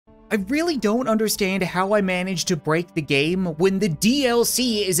I really don't understand how I managed to break the game when the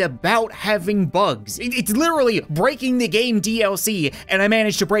DLC is about having bugs. It's literally breaking the game DLC, and I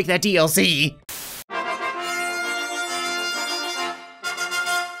managed to break that DLC.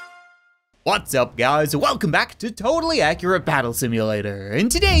 What's up, guys? Welcome back to Totally Accurate Battle Simulator. And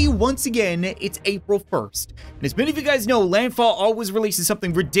today, once again, it's April 1st. And as many of you guys know, Landfall always releases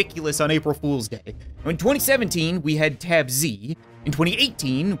something ridiculous on April Fool's Day. Now, in 2017, we had Tab Z. In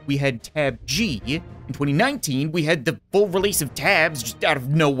 2018, we had Tab G. In 2019, we had the full release of Tabs just out of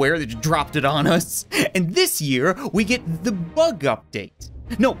nowhere that just dropped it on us. And this year, we get the bug update.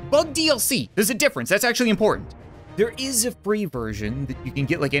 No, bug DLC. There's a difference. That's actually important. There is a free version that you can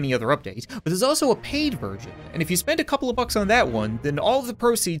get like any other update, but there's also a paid version. And if you spend a couple of bucks on that one, then all of the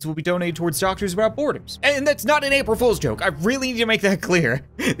proceeds will be donated towards Doctors Without Borders. And that's not an April Fool's joke. I really need to make that clear.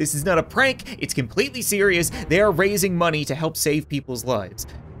 This is not a prank. It's completely serious. They are raising money to help save people's lives.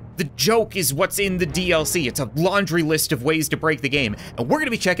 The joke is what's in the DLC. It's a laundry list of ways to break the game, and we're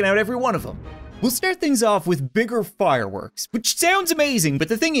gonna be checking out every one of them. We'll start things off with bigger fireworks, which sounds amazing, but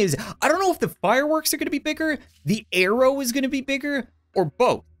the thing is, I don't know if the fireworks are gonna be bigger, the arrow is gonna be bigger, or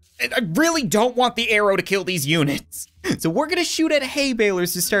both. And I really don't want the arrow to kill these units. So we're gonna shoot at hay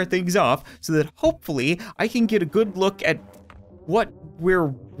balers to start things off, so that hopefully I can get a good look at what we're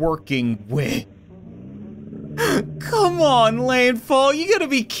working with. Come on, Landfall, you gotta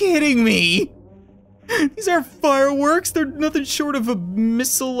be kidding me. These are fireworks, they're nothing short of a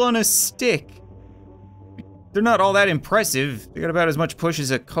missile on a stick. They're not all that impressive. They got about as much push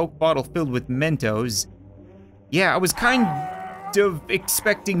as a Coke bottle filled with Mentos. Yeah, I was kind of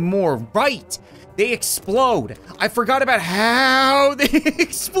expecting more. Right, they explode. I forgot about how they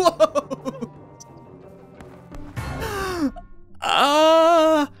explode.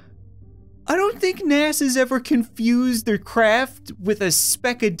 I don't think NASA's ever confused their craft with a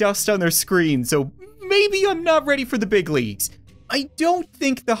speck of dust on their screen, so maybe I'm not ready for the big leagues. I don't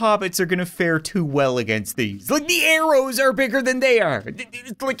think the hobbits are gonna fare too well against these. Like, the arrows are bigger than they are.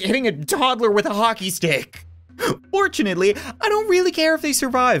 It's like hitting a toddler with a hockey stick. Fortunately, I don't really care if they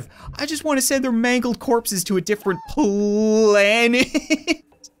survive. I just want to send their mangled corpses to a different planet.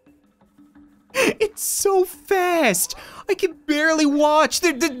 It's so fast. I can barely watch.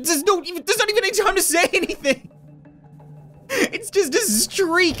 There's not even any time to say anything. It's just a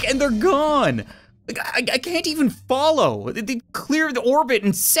streak and they're gone. Like, I can't even follow. They clear the orbit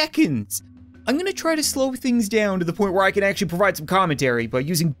in seconds. I'm gonna try to slow things down to the point where I can actually provide some commentary by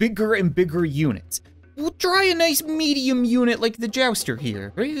using bigger and bigger units. We'll try a nice medium unit like the Jouster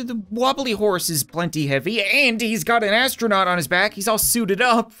here. Right? The wobbly horse is plenty heavy, and he's got an astronaut on his back. He's all suited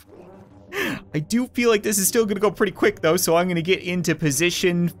up. I do feel like this is still gonna go pretty quick though, so I'm gonna get into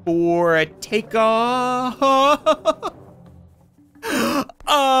position for a takeoff.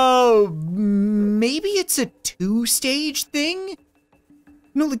 Oh, maybe it's a two-stage thing? You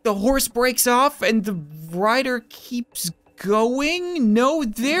know, like the horse breaks off and the rider keeps going? No,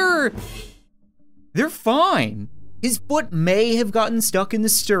 they're fine. His foot may have gotten stuck in the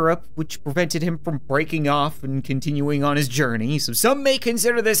stirrup, which prevented him from breaking off and continuing on his journey, so some may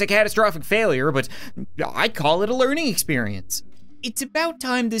consider this a catastrophic failure, but I call it a learning experience. It's about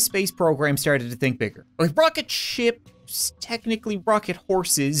time this space program started to think bigger. Like, rocket ships, technically rocket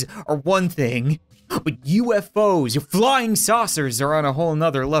horses, are one thing, but UFOs, your flying saucers, are on a whole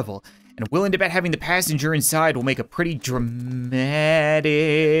nother level. And I'm willing to bet having the passenger inside will make a pretty dramatic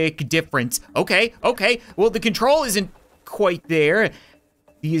difference. Okay, well, the control isn't quite there.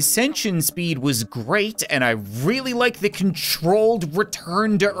 The ascension speed was great, and I really like the controlled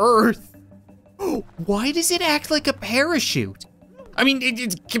return to Earth. Why does it act like a parachute? I mean,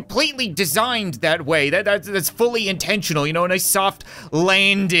 it's completely designed that way. That's fully intentional, you know, a nice soft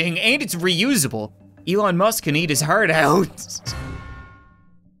landing, and it's reusable. Elon Musk can eat his heart out.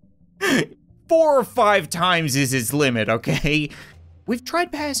 4 or 5 times is his limit, okay? We've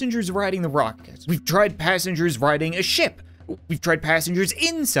tried passengers riding the rocket. We've tried passengers riding a ship. We've tried passengers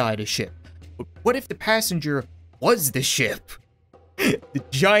inside a ship. But what if the passenger was the ship? The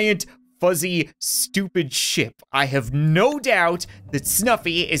giant, fuzzy, stupid ship. I have no doubt that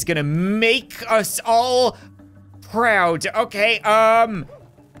Snuffy is gonna make us all proud. Okay,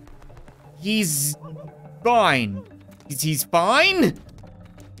 he's fine. He's fine?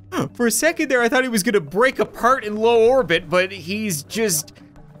 For a second there, I thought he was gonna break apart in low orbit, but he's just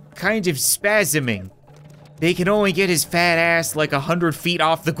kind of spasming. They can only get his fat ass like 100 feet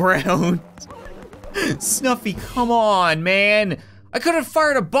off the ground. Snuffy, come on, man. I could have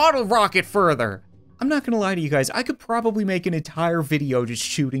fired a bottle rocket further. I'm not gonna lie to you guys, I could probably make an entire video just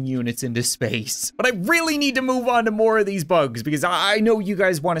shooting units into space. But I really need to move on to more of these bugs because I know you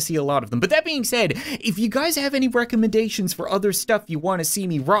guys want to see a lot of them. But that being said, if you guys have any recommendations for other stuff you want to see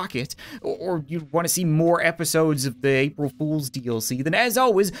me rocket, or you want to see more episodes of the April Fool's DLC, then as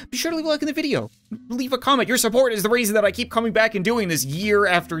always, be sure to leave a like in the video. Leave a comment. Your support is the reason that I keep coming back and doing this year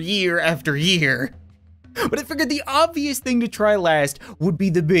after year after year. But I figured the obvious thing to try last would be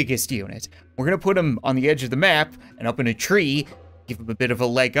the biggest unit. We're gonna put him on the edge of the map and up in a tree, give him a bit of a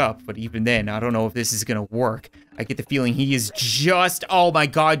leg up, but even then, I don't know if this is gonna work. I get the feeling he is just, oh my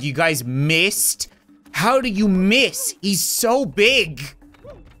god, you guys missed? How do you miss? He's so big.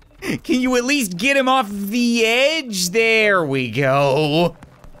 Can you at least get him off the edge? There we go.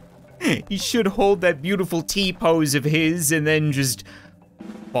 He should hold that beautiful T-pose of his and then just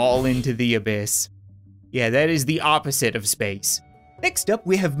fall into the abyss. Yeah, that is the opposite of space. Next up,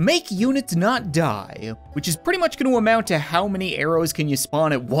 we have make units not die, which is pretty much gonna amount to how many arrows can you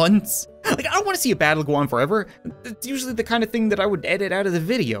spawn at once. Like, I don't wanna see a battle go on forever. That's usually the kind of thing that I would edit out of the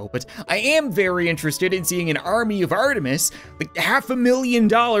video, but I am very interested in seeing an army of Artemis, like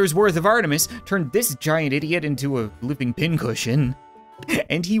 $500,000 worth of Artemis, turn this giant idiot into a living pincushion.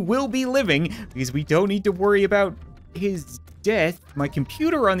 And he will be living, because we don't need to worry about his death. My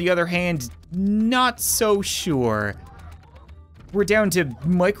computer, on the other hand, not so sure. We're down to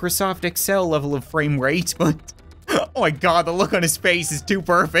Microsoft Excel level of frame rate, but oh my god, the look on his face is too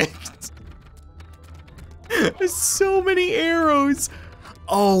perfect. There's so many arrows.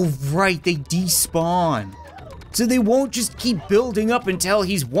 Oh, right, they despawn. So they won't just keep building up until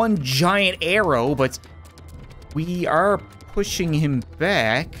he's one giant arrow, but we are pushing him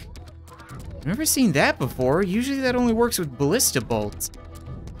back. I've never seen that before. Usually that only works with ballista bolts.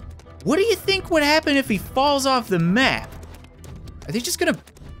 What do you think would happen if he falls off the map? Are they just gonna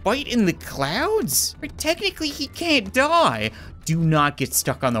bite in the clouds? Technically, he can't die. Do not get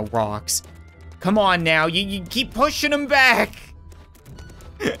stuck on the rocks. Come on now, you keep pushing him back.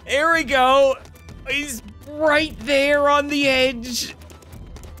 There we go. He's right there on the edge.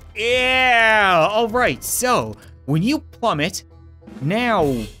 Yeah, all right, so when you plummet,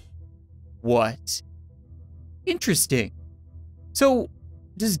 now what? Interesting. So,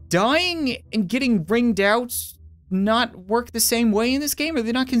 does dying and getting ringed out not work the same way in this game? Are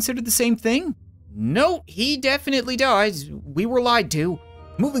they not considered the same thing? No, he definitely dies. We were lied to.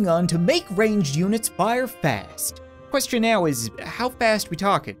 Moving on to make ranged units fire fast. Question now is, how fast we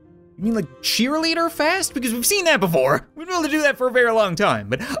talking? You mean like cheerleader fast? Because we've seen that before. We've been able to do that for a very long time.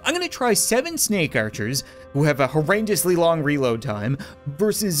 But I'm gonna try 7 snake archers who have a horrendously long reload time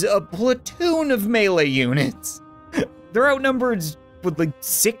versus a platoon of melee units. They're outnumbered with like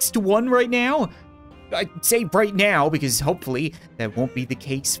 6 to 1 right now. I say right now because hopefully that won't be the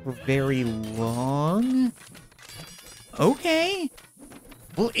case for very long. Okay.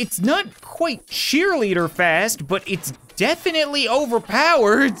 Well, it's not quite cheerleader fast, but it's definitely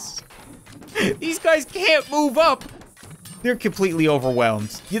overpowered. These guys can't move up. They're completely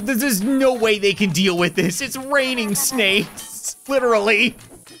overwhelmed. There's no way they can deal with this. It's raining snakes, literally.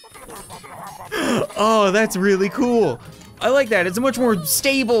 Oh, that's really cool. I like that. It's a much more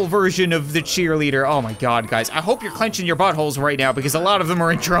stable version of the cheerleader. Oh my god, guys. I hope you're clenching your buttholes right now because a lot of them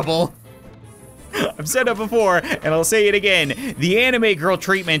are in trouble. I've said it before, and I'll say it again. The anime girl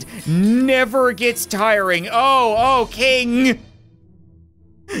treatment never gets tiring. Oh, king.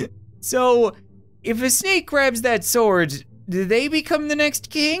 So, if a snake grabs that sword, do they become the next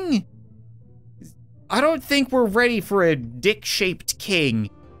king? I don't think we're ready for a dick-shaped king.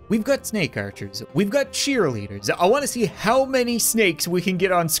 We've got snake archers, we've got cheerleaders. I wanna see how many snakes we can get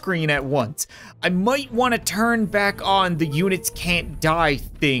on screen at once. I might wanna turn back on the units can't die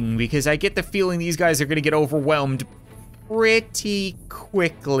thing because I get the feeling these guys are gonna get overwhelmed pretty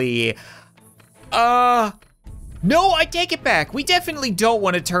quickly. No, I take it back. We definitely don't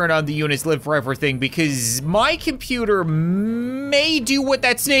wanna turn on the units live forever thing because my computer may do what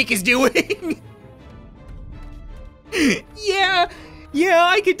that snake is doing. Yeah,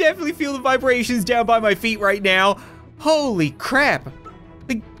 I can definitely feel the vibrations down by my feet right now. Holy crap.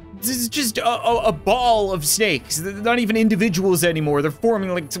 Like, this is just a ball of snakes. They're not even individuals anymore. They're forming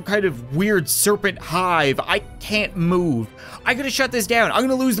like some kind of weird serpent hive. I can't move. I gotta shut this down. I'm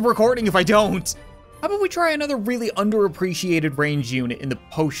gonna lose the recording if I don't. How about we try another really underappreciated range unit in the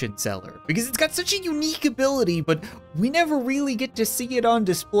potion cellar? Because it's got such a unique ability, but we never really get to see it on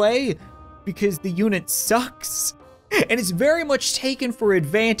display because the unit sucks. And it's very much taken for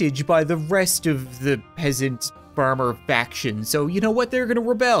advantage by the rest of the peasant farmer faction. So you know what? They're gonna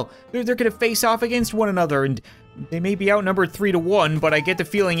rebel. They're gonna face off against one another and They may be outnumbered 3-1, but I get the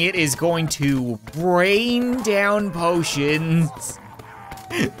feeling it is going to rain down potions.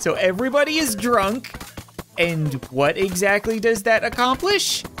 So everybody is drunk, and what exactly does that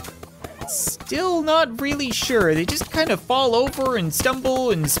accomplish? Still not really sure. They just kind of fall over and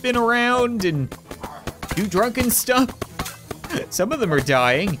stumble and spin around and do drunken stuff. Some of them are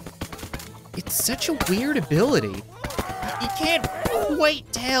dying. It's such a weird ability. You can't quite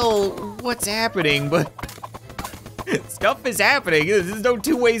tell what's happening, but stuff is happening. There's no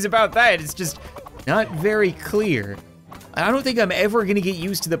two ways about that. It's just not very clear. I don't think I'm ever gonna get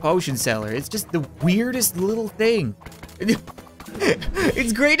used to the potion cellar. It's just the weirdest little thing.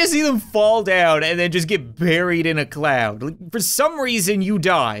 It's great to see them fall down and then just get buried in a cloud. Like, for some reason, you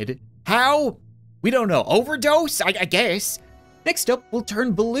died. How? We don't know. Overdose? I guess. Next up, we'll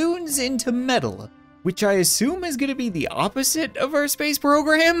turn balloons into metal, which I assume is gonna be the opposite of our space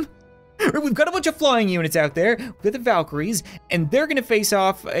program. We've got a bunch of flying units out there. We've got the Valkyries, and they're gonna face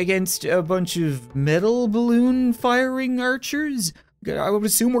off against a bunch of metal balloon firing archers. I would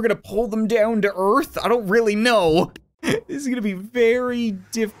assume we're gonna pull them down to Earth. I don't really know. This is gonna be very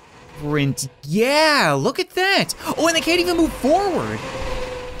different. Yeah, look at that. Oh, and they can't even move forward.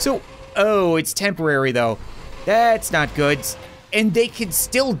 So, oh, it's temporary though. That's not good. And they can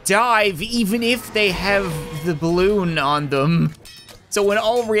still dive even if they have the balloon on them. So in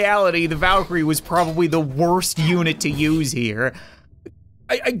all reality, the Valkyrie was probably the worst unit to use here.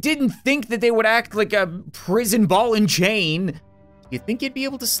 I didn't think that they would act like a prison ball and chain. You think you'd be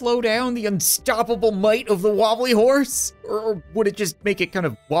able to slow down the unstoppable might of the wobbly horse? Or would it just make it kind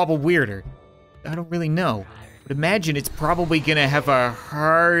of wobble weirder? I don't really know. But imagine it's probably gonna have a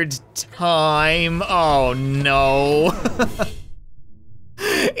hard time. Oh no.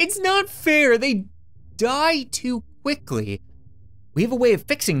 It's not fair, they die too quickly. We have a way of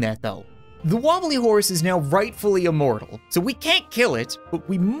fixing that though. The wobbly horse is now rightfully immortal, so we can't kill it, but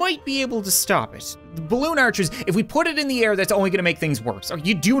we might be able to stop it. The balloon archers, if we put it in the air, that's only gonna make things worse.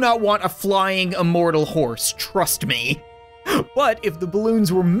 You do not want a flying immortal horse, trust me. But if the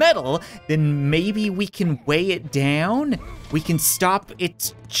balloons were metal, then maybe we can weigh it down? We can stop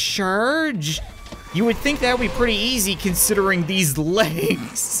its charge? You would think that would be pretty easy considering these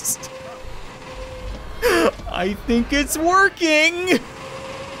legs. I think it's working!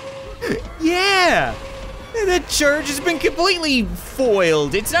 Yeah! That charge has been completely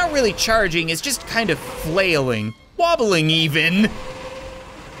foiled. It's not really charging, it's just kind of flailing. Wobbling even.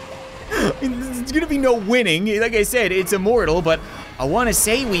 There's gonna be no winning. Like I said, it's immortal, but I wanna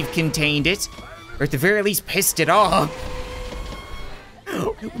say we've contained it. Or at the very least pissed it off.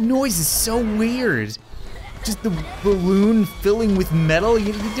 The noise is so weird. Just the balloon filling with metal.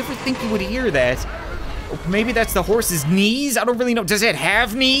 You'd never think you would hear that. Maybe that's the horse's knees? I don't really know. Does it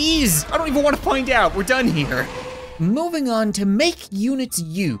have knees? I don't even want to find out. We're done here. Moving on to make units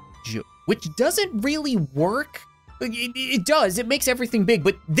huge, which doesn't really work. It does, it makes everything big,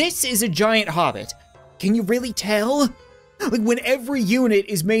 but this is a giant hobbit. Can you really tell? Like when every unit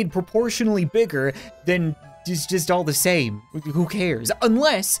is made proportionally bigger, then it's just all the same. Who cares?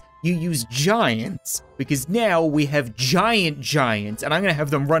 Unless you use giants, because now we have giants, and I'm gonna have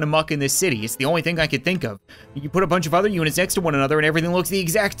them run amok in this city. It's the only thing I could think of. You put a bunch of other units next to one another and everything looks the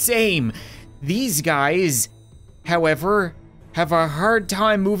exact same. These guys, however, have a hard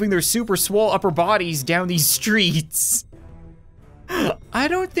time moving their super swole upper bodies down these streets. I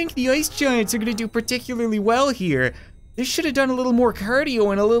don't think the ice giants are gonna do particularly well here. They should have done a little more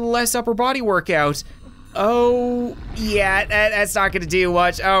cardio and a little less upper body workout. Oh, yeah, that's not gonna do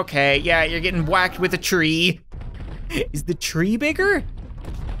much. Okay, yeah, you're getting whacked with a tree. Is the tree bigger?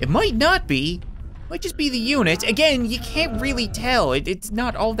 It might not be. Might just be the unit. Again, you can't really tell. It's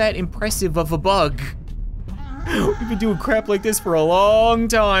not all that impressive of a bug. We've been doing crap like this for a long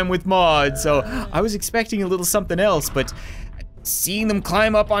time with mods, so I was expecting a little something else, but seeing them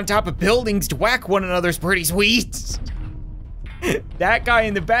climb up on top of buildings to whack one another is pretty sweet. That guy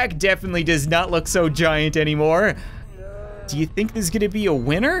in the back definitely does not look so giant anymore. Do you think there's gonna be a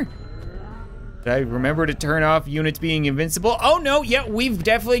winner? Did I remember to turn off units being invincible? Oh no, yeah, we've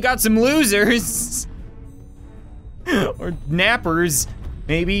definitely got some losers. Or nappers,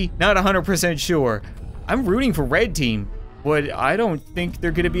 maybe, not 100% sure. I'm rooting for red team, but I don't think they're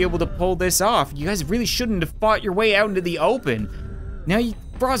gonna be able to pull this off. You guys really shouldn't have fought your way out into the open. Now you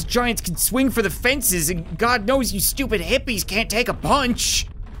frost giants can swing for the fences, and God knows you stupid hippies can't take a punch.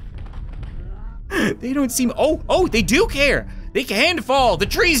 They don't seem, oh, they do care. They can fall, the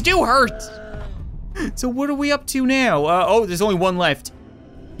trees do hurt. So what are we up to now? Oh, there's only one left.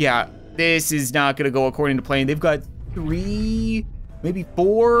 Yeah, this is not gonna go according to plan. They've got 3, maybe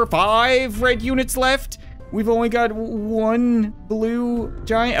 4, 5 red units left. We've only got one blue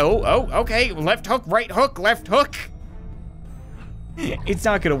giant. Oh, okay. Left hook, right hook, left hook. It's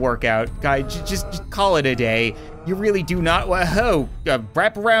not gonna work out, guys. Just call it a day. You really do not.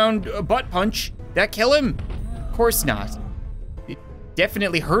 Wrap around butt punch. That kill him? Of course not. It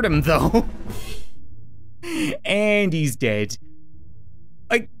definitely hurt him though. And he's dead.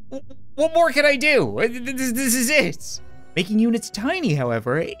 Like, what more can I do? This is it. Making units tiny,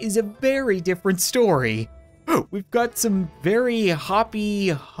 however, is a very different story. We've got some very hoppy,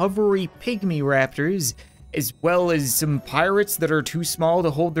 hovery pygmy raptors, as well as some pirates that are too small to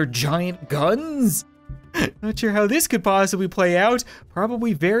hold their giant guns. Not sure how this could possibly play out.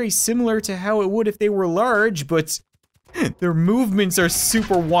 Probably very similar to how it would if they were large, but their movements are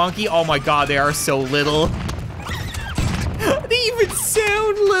super wonky. Oh my god, they are so little. They even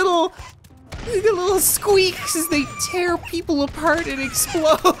sound little. They get little squeaks as they tear people apart and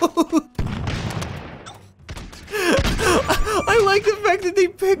explode. I like the fact that they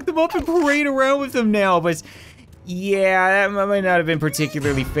pick them up and parade around with them now, but yeah, that might not have been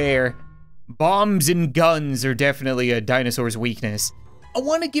particularly fair. Bombs and guns are definitely a dinosaur's weakness. I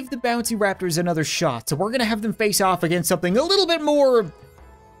want to give the bouncy raptors another shot, so we're gonna have them face off against something a little bit more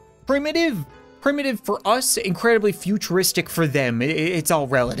primitive. Primitive for us, incredibly futuristic for them. It's all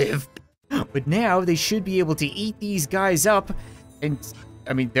relative. But now they should be able to eat these guys up, and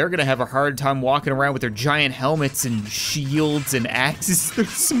I mean, they're gonna have a hard time walking around with their giant helmets and shields and axes. They're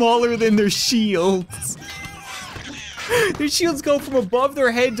smaller than their shields. Their shields go from above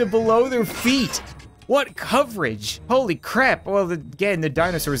their head to below their feet. What coverage? Holy crap. Well, again, the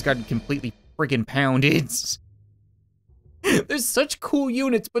dinosaurs got completely friggin' pounded. They're such cool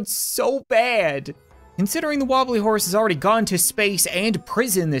units, but so bad. Considering the wobbly horse has already gone to space and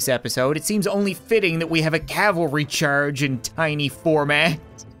prison this episode, it seems only fitting that we have a cavalry charge in tiny format.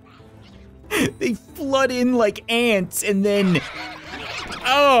 They flood in like ants and then,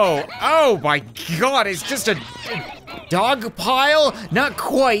 oh my god, it's just a dog pile? Not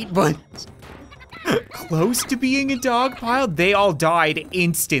quite, but close to being a dog pile. They all died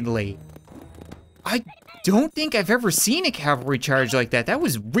instantly. I don't think I've ever seen a cavalry charge like that. That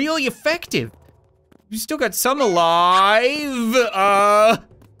was really effective. You still got some alive. The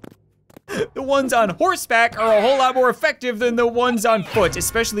ones on horseback are a whole lot more effective than the ones on foot,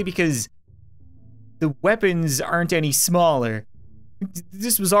 especially because the weapons aren't any smaller.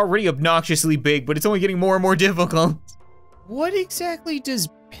 This was already obnoxiously big, but it's only getting more and more difficult. What exactly does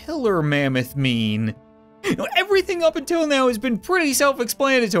pillar mammoth mean? You know, everything up until now has been pretty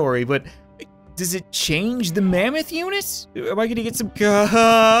self-explanatory, but does it change the mammoth unit? Am I gonna get some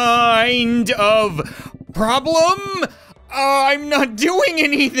kind of problem? I'm not doing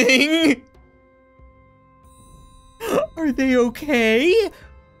anything. Are they okay?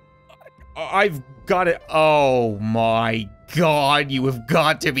 I've got it. Oh my god, you have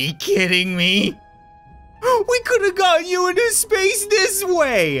got to be kidding me. We could have gotten you into space this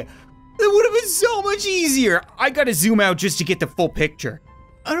way. That would have been so much easier. I gotta zoom out just to get the full picture.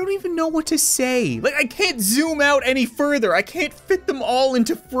 I don't even know what to say. Like, I can't zoom out any further. I can't fit them all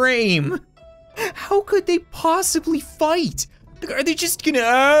into frame. How could they possibly fight? Like, are they just gonna,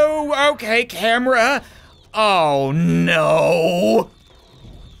 oh, okay, camera. Oh, no.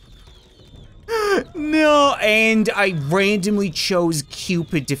 No, and I randomly chose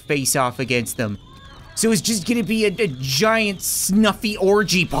Cupid to face off against them. So it's just gonna be a giant snuffy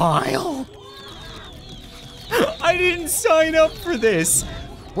orgy pile. I didn't sign up for this.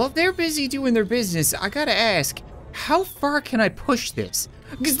 Well, if they're busy doing their business, I gotta ask, how far can I push this?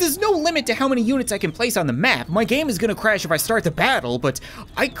 Because there's no limit to how many units I can place on the map. My game is gonna crash if I start the battle, but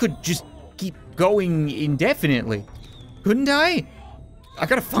I could just keep going indefinitely. Couldn't I? I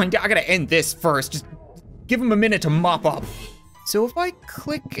gotta end this first. Just give them a minute to mop up. So if I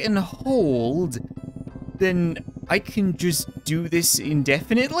click and hold, then I can just do this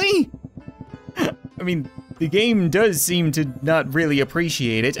indefinitely? I mean, the game does seem to not really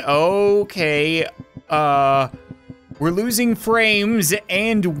appreciate it. Okay, we're losing frames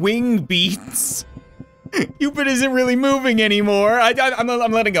and wing beats. Cupid isn't really moving anymore. I'm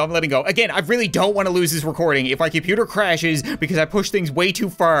letting go. Again, I really don't want to lose this recording. If my computer crashes because I push things way too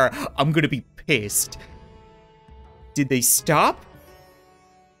far, I'm gonna be pissed. Did they stop?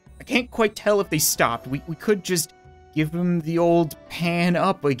 I can't quite tell if they stopped. We could just give them the old pan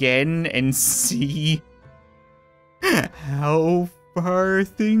up again and see how far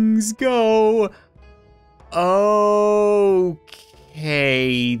things go.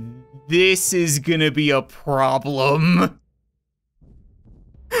 Okay, this is gonna be a problem.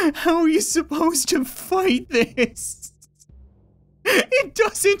 How are you supposed to fight this? It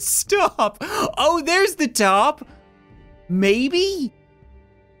doesn't stop. Oh, there's the top. Maybe?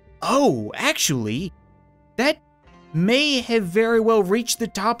 Oh, actually, that may have very well reached the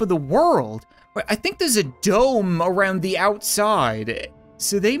top of the world. I think there's a dome around the outside,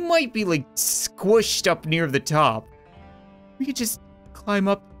 so they might be like squished up near the top. We could just climb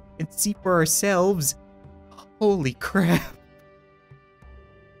up and see for ourselves. Holy crap.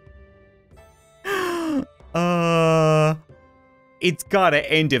 It's gotta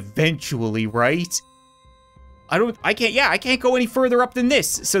end eventually, right? I can't go any further up than this.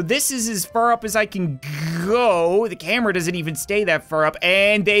 So this is as far up as I can go. The camera doesn't even stay that far up,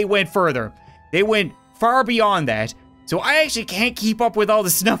 and they went further. They went far beyond that. So I actually can't keep up with all the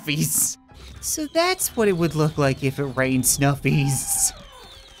snuffies. So that's what it would look like if it rained snuffies.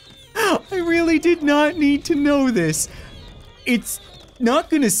 I really did not need to know this. It's not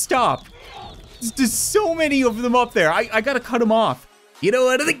gonna stop. There's just so many of them up there. I gotta cut them off. You know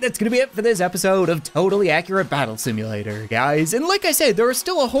what, I think that's gonna be it for this episode of Totally Accurate Battle Simulator, guys. And like I said, there are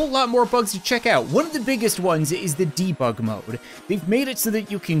still a whole lot more bugs to check out. One of the biggest ones is the debug mode. They've made it so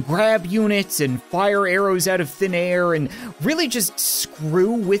that you can grab units and fire arrows out of thin air and really just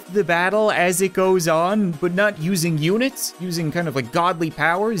screw with the battle as it goes on, but not using units, using kind of like godly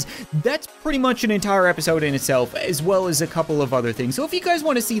powers. That's pretty much an entire episode in itself, as well as a couple of other things. So if you guys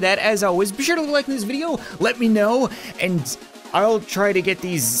want to see that, as always, be sure to like this video, let me know, and I'll try to get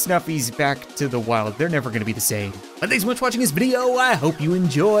these snuffies back to the wild. They're never gonna be the same. But thanks so much for watching this video. I hope you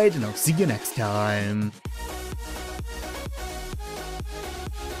enjoyed, and I'll see you next time.